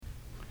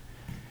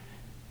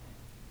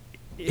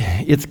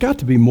it's got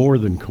to be more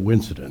than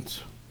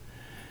coincidence.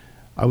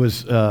 I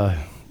was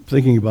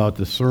thinking about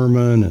the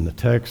sermon and the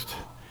text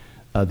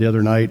the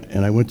other night,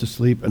 and I went to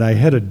sleep, and I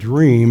had a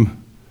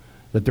dream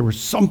that there was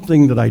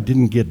something that I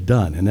didn't get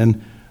done. And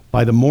then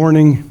by the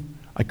morning,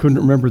 I couldn't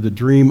remember the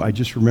dream. I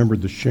just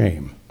remembered the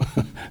shame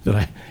that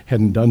I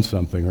hadn't done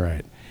something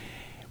right.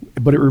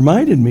 But it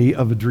reminded me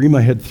of a dream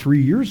I had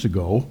 3 years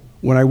ago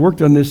when I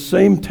worked on this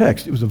same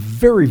text. It was a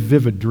very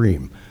vivid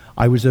dream.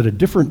 I was at a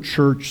different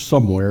church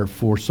somewhere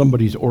for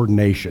somebody's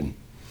ordination,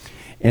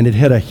 and it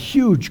had a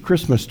huge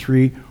Christmas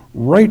tree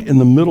right in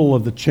the middle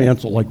of the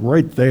chancel, like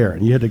right there,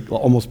 and you had to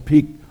almost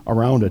peek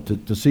around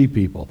it to see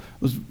people.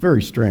 It was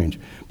very strange.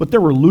 But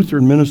there were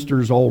Lutheran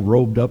ministers all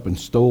robed up and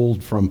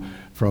stoled from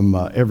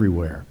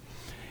everywhere.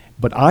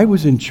 But I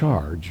was in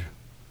charge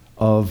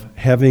of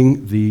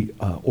having the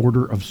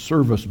order of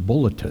service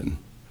bulletin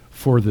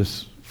for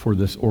this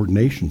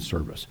ordination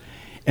service,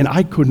 and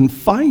I couldn't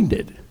find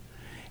it.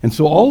 And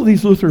so all of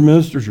these Lutheran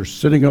ministers are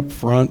sitting up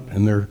front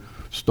in their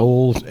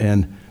stoles,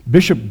 and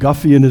Bishop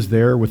Guffian is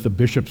there with the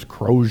bishop's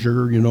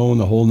crozier, and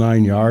the whole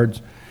 9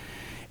 yards.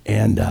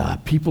 And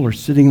people are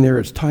sitting there.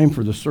 It's time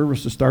for the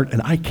service to start,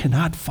 and I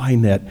cannot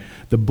find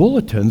the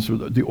bulletins or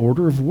the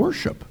order of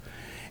worship.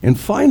 And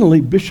finally,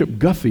 Bishop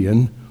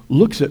Guffian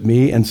looks at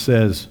me and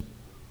says,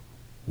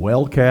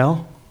 "Well,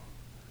 Cal,"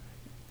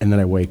 and then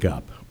I wake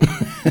up.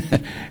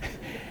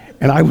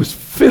 And I was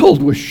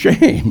filled with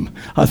shame.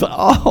 I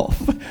thought,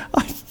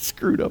 I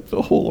screwed up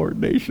the whole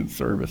ordination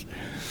service.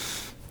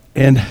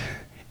 And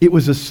it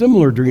was a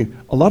similar dream.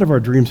 A lot of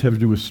our dreams have to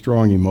do with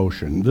strong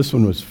emotion. This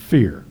one was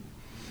fear,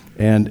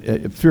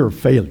 and fear of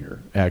failure,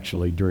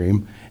 actually,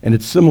 dream. And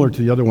it's similar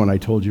to the other one I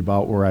told you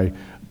about, where I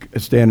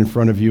stand in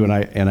front of you and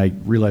I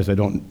realize I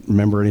don't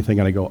remember anything,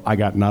 and I go, "I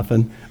got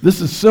nothing."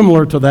 This is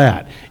similar to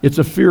that. It's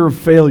a fear of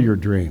failure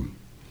dream.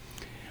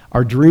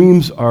 Our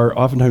dreams are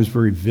oftentimes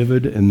very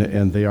vivid,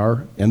 and they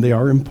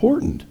are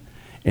important.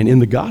 And in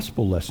the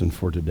gospel lesson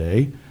for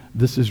today,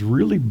 this is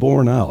really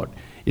borne out.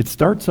 It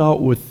starts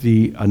out with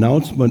the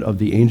announcement of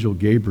the angel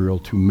Gabriel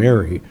to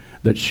Mary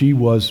that she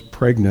was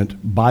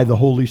pregnant by the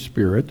Holy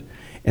Spirit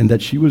and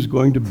that she was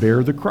going to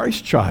bear the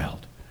Christ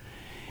child.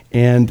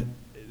 And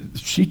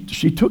she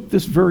took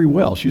this very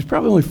well. She was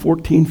probably only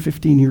 14,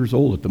 15 years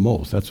old at the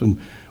most. That's when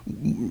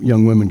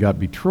young women got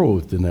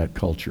betrothed in that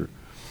culture.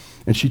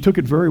 And she took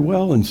it very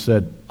well and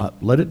said,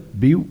 "Let it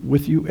be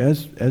with you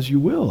as you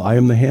will. I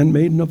am the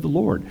handmaiden of the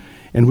Lord."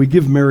 And we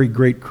give Mary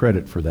great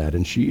credit for that.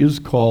 And she is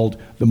called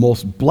the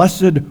most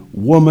blessed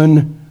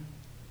woman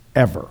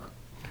ever.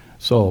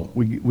 So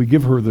we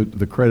give her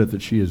the credit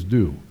that she is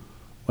due.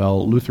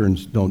 Well,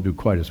 Lutherans don't do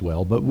quite as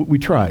well, but we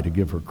try to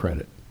give her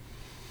credit.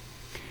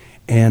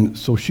 And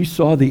so she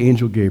saw the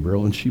angel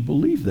Gabriel, and she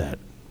believed that.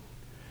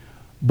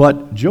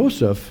 But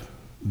Joseph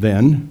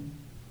then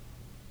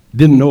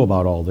didn't know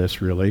about all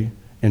this, really,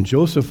 and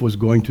Joseph was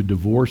going to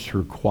divorce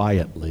her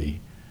quietly.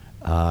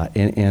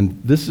 And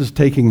this is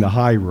taking the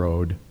high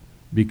road,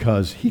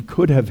 because he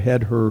could have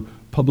had her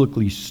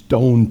publicly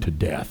stoned to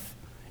death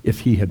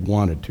if he had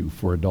wanted to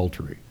for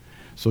adultery.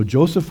 So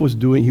Joseph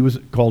he was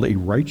called a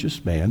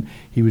righteous man.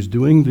 He was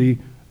doing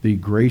the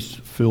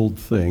grace-filled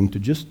thing to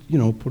just,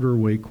 put her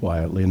away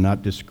quietly and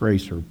not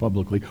disgrace her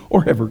publicly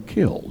or have her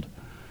killed.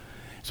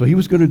 So he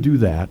was going to do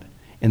that.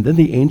 And then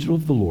the angel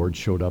of the Lord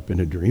showed up in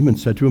a dream and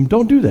said to him,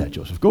 "Don't do that,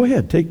 Joseph. Go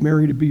ahead, take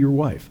Mary to be your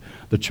wife.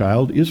 The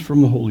child is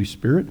from the Holy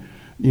Spirit.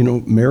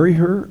 Marry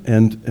her,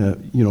 and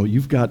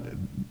you've got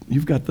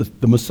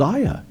the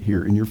Messiah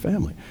here in your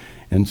family."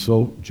 And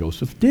so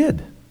Joseph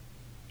did.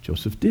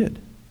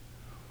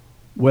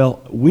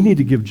 Well, we need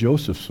to give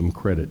Joseph some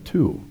credit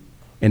too.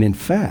 And in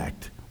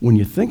fact, when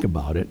you think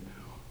about it,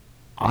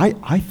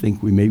 I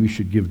think we maybe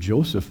should give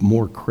Joseph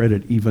more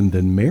credit even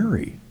than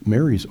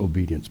Mary's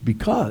obedience,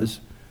 because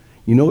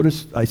you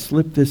notice I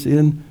slipped this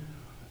in.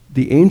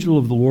 The angel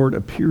of the Lord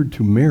appeared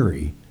to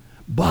Mary,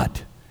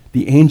 but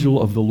the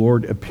angel of the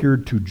Lord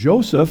appeared to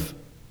Joseph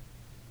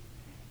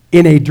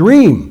in a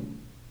dream.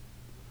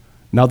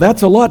 Now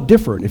that's a lot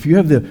different. If you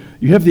have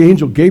the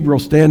angel Gabriel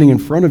standing in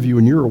front of you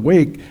and you're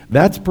awake,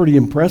 that's pretty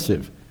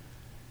impressive.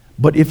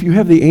 But if you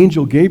have the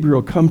angel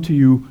Gabriel come to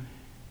you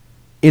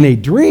in a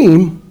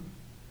dream,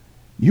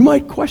 you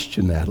might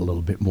question that a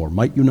little bit more,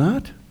 might you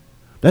not?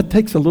 That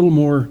takes a little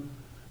more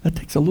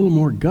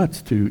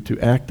guts to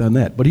act on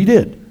that. But he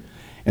did.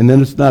 And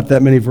then it's not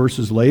that many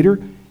verses later,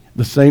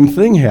 the same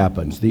thing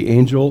happens. The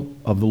angel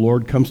of the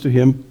Lord comes to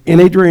him in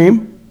a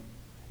dream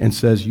and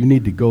says, "You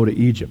need to go to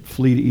Egypt,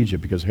 flee to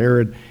Egypt, because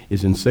Herod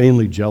is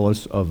insanely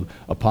jealous of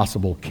a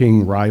possible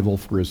king rival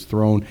for his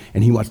throne,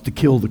 and he wants to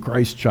kill the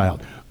Christ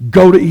child.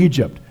 Go to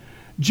Egypt."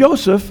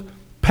 Joseph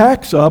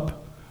packs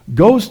up,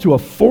 goes to a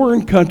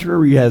foreign country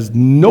where he has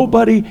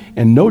nobody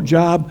and no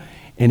job,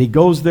 and he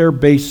goes there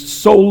based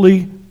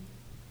solely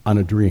on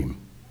a dream.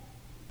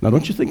 Now,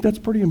 don't you think that's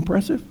pretty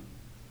impressive?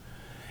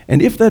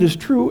 And if that is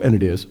true, and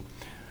it is,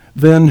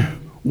 then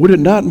would it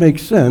not make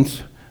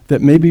sense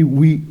that maybe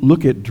we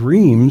look at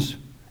dreams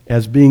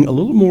as being a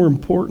little more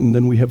important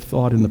than we have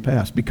thought in the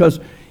past? Because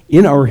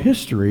In our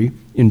history,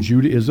 in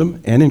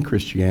Judaism and in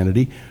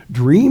Christianity,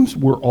 dreams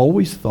were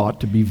always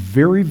thought to be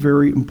very,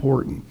 very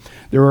important.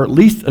 There are at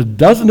least a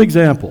dozen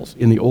examples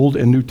in the Old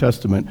and New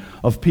Testament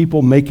of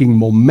people making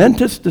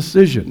momentous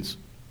decisions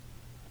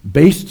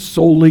based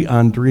solely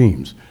on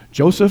dreams.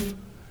 Joseph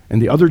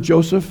and the other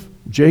Joseph,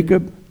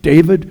 Jacob,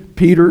 David,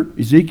 Peter,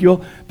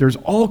 Ezekiel, there's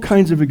all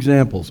kinds of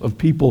examples of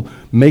people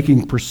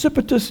making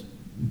precipitous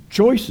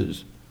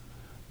choices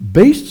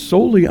based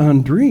solely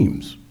on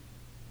dreams.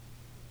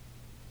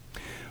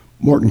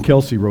 Morton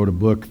Kelsey wrote a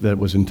book that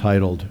was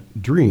entitled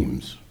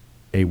Dreams,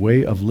 A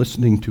Way of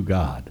Listening to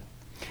God.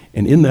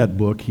 And in that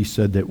book, he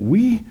said that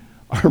we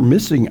are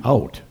missing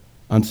out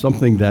on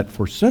something that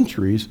for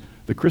centuries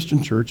the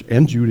Christian church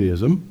and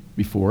Judaism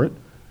before it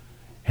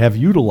have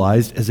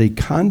utilized as a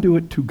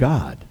conduit to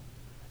God,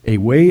 a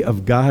way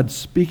of God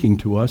speaking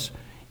to us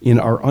in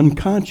our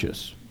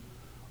unconscious.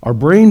 Our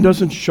brain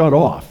doesn't shut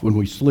off when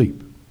we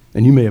sleep.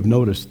 And you may have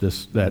noticed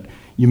this, that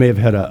you may have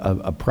had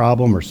a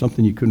problem or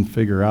something you couldn't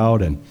figure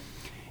out, and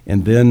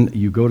then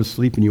you go to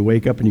sleep and you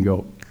wake up and you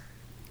go,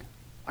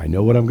 I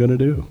know what I'm going to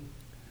do.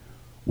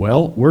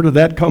 Well, where did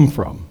that come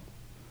from?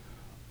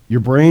 Your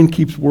brain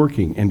keeps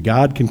working, and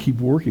God can keep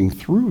working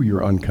through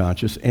your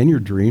unconscious and your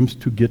dreams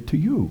to get to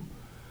you.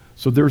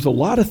 So there's a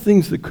lot of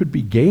things that could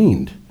be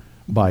gained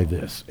by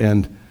this.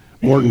 And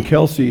Morton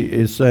Kelsey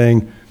is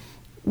saying,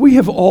 we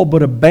have all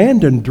but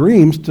abandoned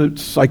dreams to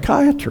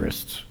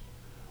psychiatrists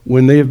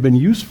when they have been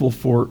useful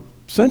for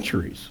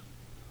centuries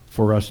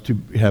for us to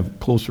have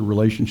closer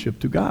relationship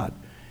to God.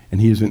 And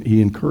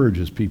he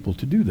encourages people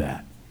to do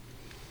that.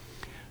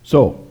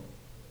 So,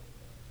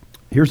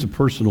 here's a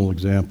personal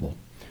example.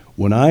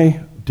 When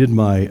I did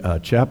my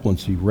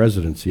chaplaincy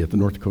residency at the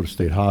North Dakota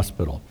State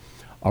Hospital,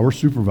 our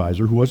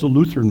supervisor, who was a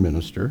Lutheran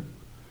minister,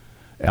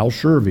 Al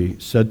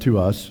Shervey, said to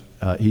us,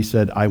 he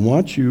said, I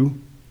want you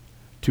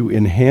to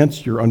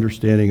enhance your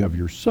understanding of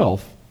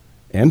yourself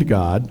and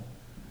God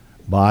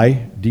by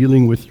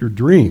dealing with your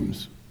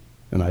dreams.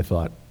 And I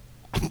thought,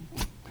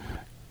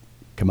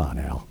 come on,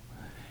 Al.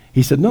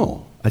 He said,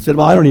 no. I said,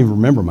 well, I don't even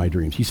remember my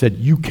dreams. He said,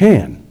 you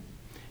can.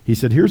 He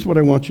said, here's what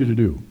I want you to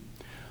do.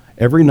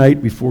 Every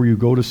night before you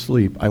go to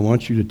sleep, I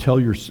want you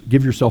to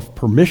give yourself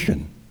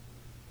permission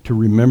to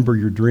remember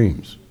your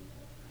dreams.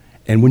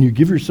 And when you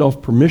give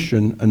yourself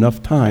permission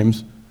enough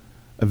times,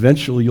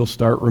 eventually you'll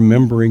start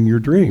remembering your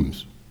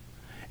dreams.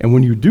 And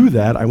when you do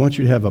that, I want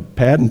you to have a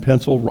pad and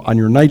pencil on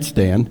your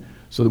nightstand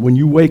so that when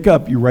you wake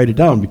up, you write it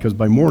down, because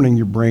by morning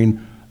your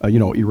brain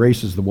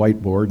erases the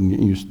whiteboard and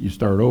you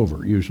start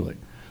over usually.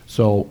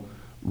 So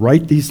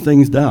write these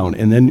things down,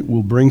 and then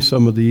we'll bring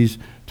some of these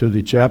to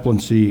the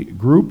chaplaincy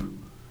group,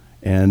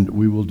 and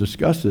we will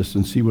discuss this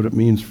and see what it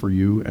means for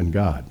you and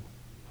God.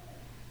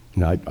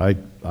 Now,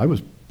 I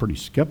was pretty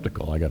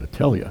skeptical, I got to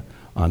tell you,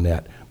 on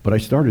that, but I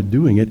started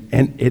doing it,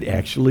 and it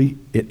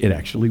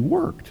actually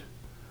worked.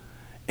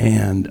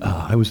 And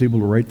I was able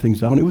to write things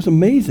down. It was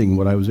amazing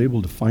what I was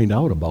able to find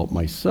out about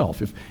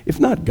myself. If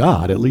not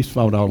God, at least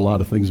found out a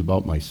lot of things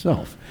about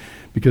myself.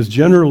 Because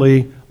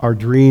generally, our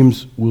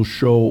dreams will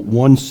show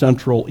one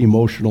central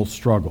emotional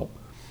struggle.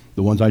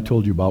 The ones I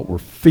told you about were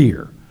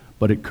fear,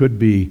 but it could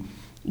be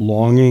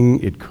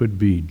longing, it could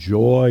be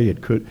joy,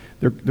 it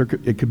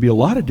could be a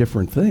lot of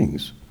different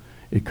things.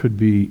 It could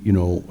be,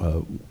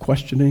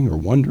 questioning or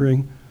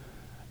wondering,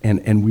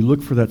 and we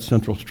look for that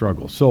central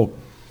struggle. So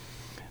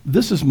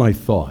this is my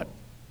thought.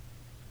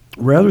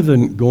 Rather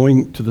than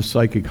going to the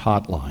psychic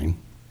hotline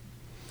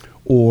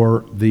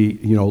or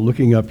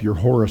looking up your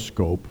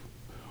horoscope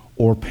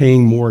or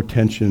paying more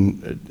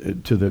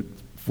attention to the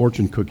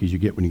fortune cookies you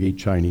get when you eat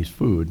Chinese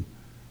food.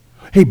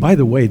 Hey, by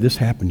the way, this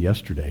happened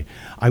yesterday.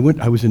 I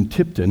was in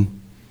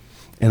Tipton,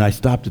 and I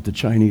stopped at the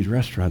Chinese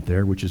restaurant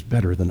there, which is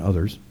better than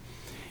others.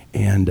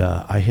 And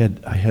I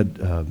had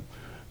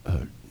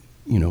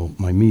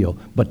my meal.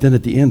 But then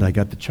at the end, I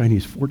got the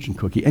Chinese fortune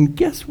cookie. And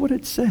guess what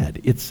it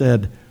said? It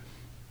said,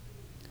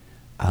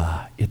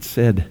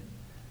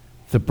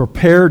 the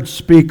prepared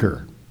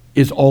speaker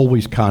is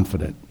always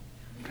confident.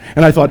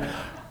 And I thought,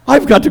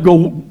 I've got to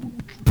go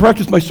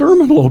practice my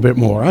sermon a little bit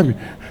more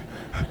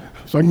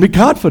so I can be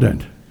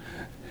confident.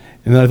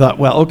 And then I thought,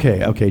 well,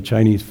 okay,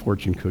 Chinese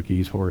fortune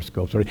cookies,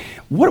 horoscopes.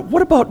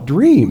 What about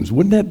dreams?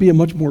 Wouldn't that be a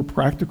much more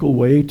practical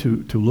way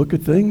to look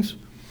at things?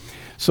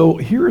 So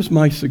here's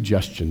my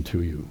suggestion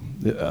to you.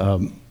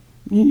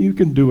 You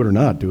can do it or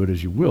not do it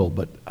as you will,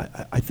 but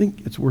I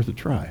think it's worth a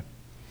try.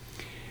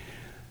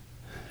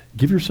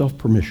 Give yourself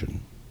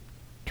permission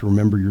to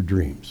remember your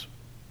dreams.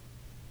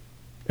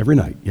 Every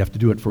night. You have to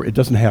do it it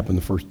doesn't happen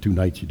the first 2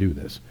 nights you do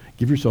this.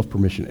 Give yourself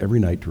permission every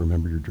night to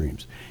remember your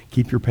dreams.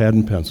 Keep your pad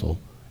and pencil,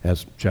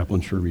 as Chaplain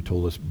Shervey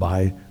told us,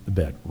 by the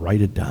bed.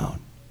 Write it down.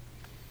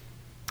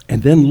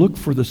 And then look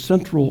for the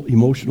central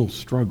emotional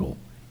struggle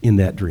in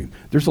that dream.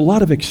 There's a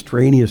lot of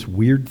extraneous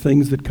weird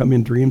things that come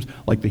in dreams,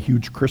 like the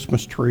huge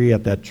Christmas tree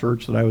at that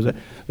church that I was at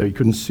that you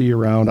couldn't see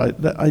around.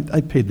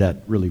 I paid that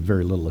really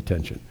very little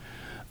attention.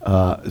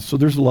 So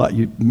there's a lot.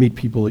 You meet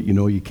people that you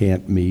know you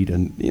can't meet,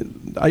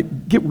 and I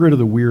get rid of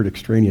the weird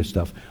extraneous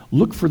stuff.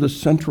 Look for the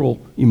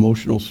central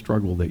emotional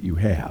struggle that you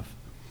have.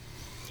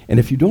 And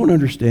if you don't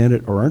understand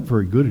it or aren't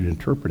very good at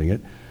interpreting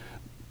it,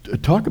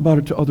 talk about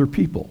it to other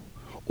people.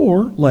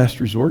 Or, last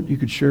resort, you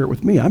could share it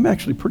with me. I'm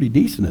actually pretty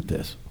decent at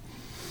this.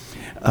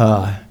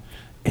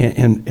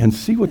 And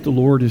see what the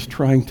Lord is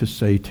trying to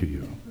say to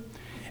you.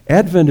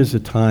 Advent is a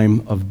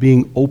time of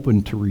being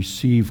open to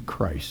receive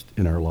Christ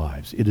in our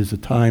lives. It is a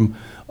time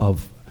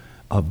of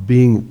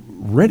being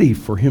ready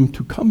for him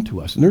to come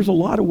to us. And there's a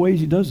lot of ways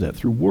he does that,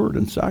 through word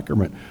and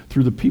sacrament,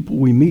 through the people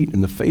we meet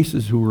and the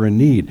faces who are in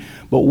need.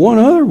 But one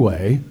other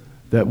way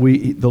that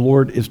the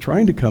Lord is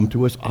trying to come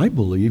to us, I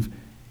believe,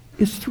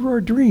 is through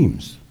our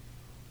dreams.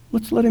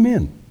 Let's let him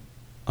in.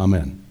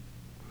 Amen.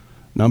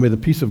 Now may the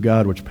peace of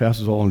God, which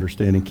passes all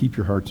understanding, keep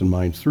your hearts and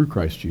minds through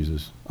Christ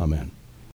Jesus. Amen.